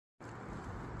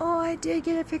Oh, I did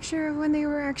get a picture of when they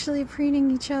were actually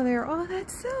preening each other. Oh,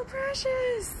 that's so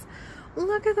precious.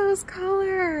 Look at those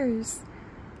colors.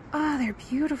 Oh, they're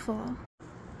beautiful.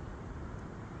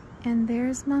 And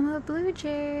there's Mama Blue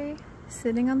Jay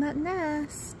sitting on that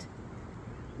nest.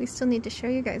 We still need to show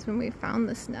you guys when we found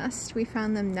this nest. We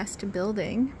found them nest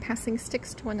building, passing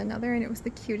sticks to one another, and it was the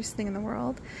cutest thing in the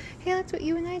world. Hey, that's what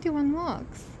you and I do on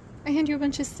walks. I hand you a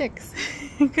bunch of sticks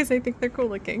because I think they're cool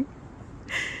looking.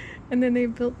 And then they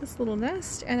built this little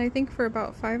nest, and I think for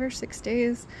about 5 or 6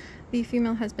 days the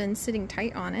female has been sitting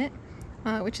tight on it,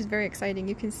 which is very exciting.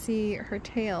 You can see her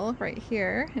tail right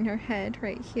here and her head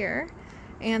right here,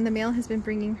 and the male has been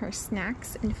bringing her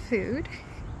snacks and food.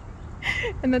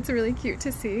 And that's really cute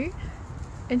to see,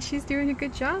 and she's doing a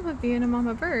good job of being a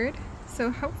mama bird.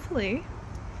 So hopefully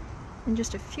in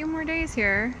just a few more days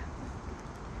here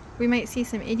we might see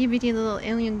some itty bitty little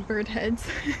alien bird heads